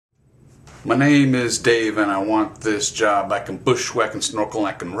My name is Dave and I want this job. I can bushwhack and snorkel,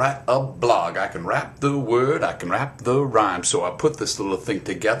 I can write a blog, I can rap the word, I can rap the rhyme. So I put this little thing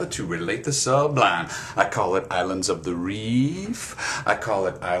together to relate the sublime. I call it Islands of the Reef. I call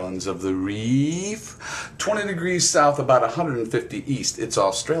it Islands of the Reef. 20 degrees south, about 150 east. It's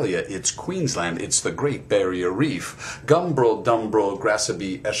Australia, it's Queensland, it's the Great Barrier Reef. Gumbrel, Dumbrel,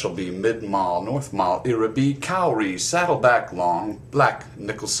 Grassabee, Eshelby, Mid-Mall, North Mall, Irribee, Cowrie, Saddleback, Long, Black,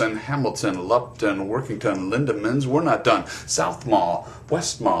 Nicholson, Hamilton, Lupton, Workington, Lindemans, we're not done. South Mall,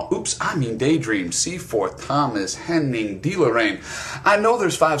 West Mall, oops, I mean Daydream, Seaforth, Thomas, Henning, Deloraine. I know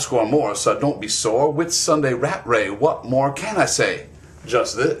there's 5 more, so don't be sore. Whit Sunday, Rat Ray, what more can I say?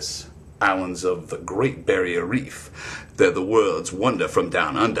 Just this, islands of the Great Barrier Reef. They're the world's wonder from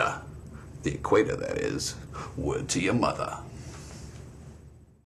down under. The equator, that is. Word to your mother.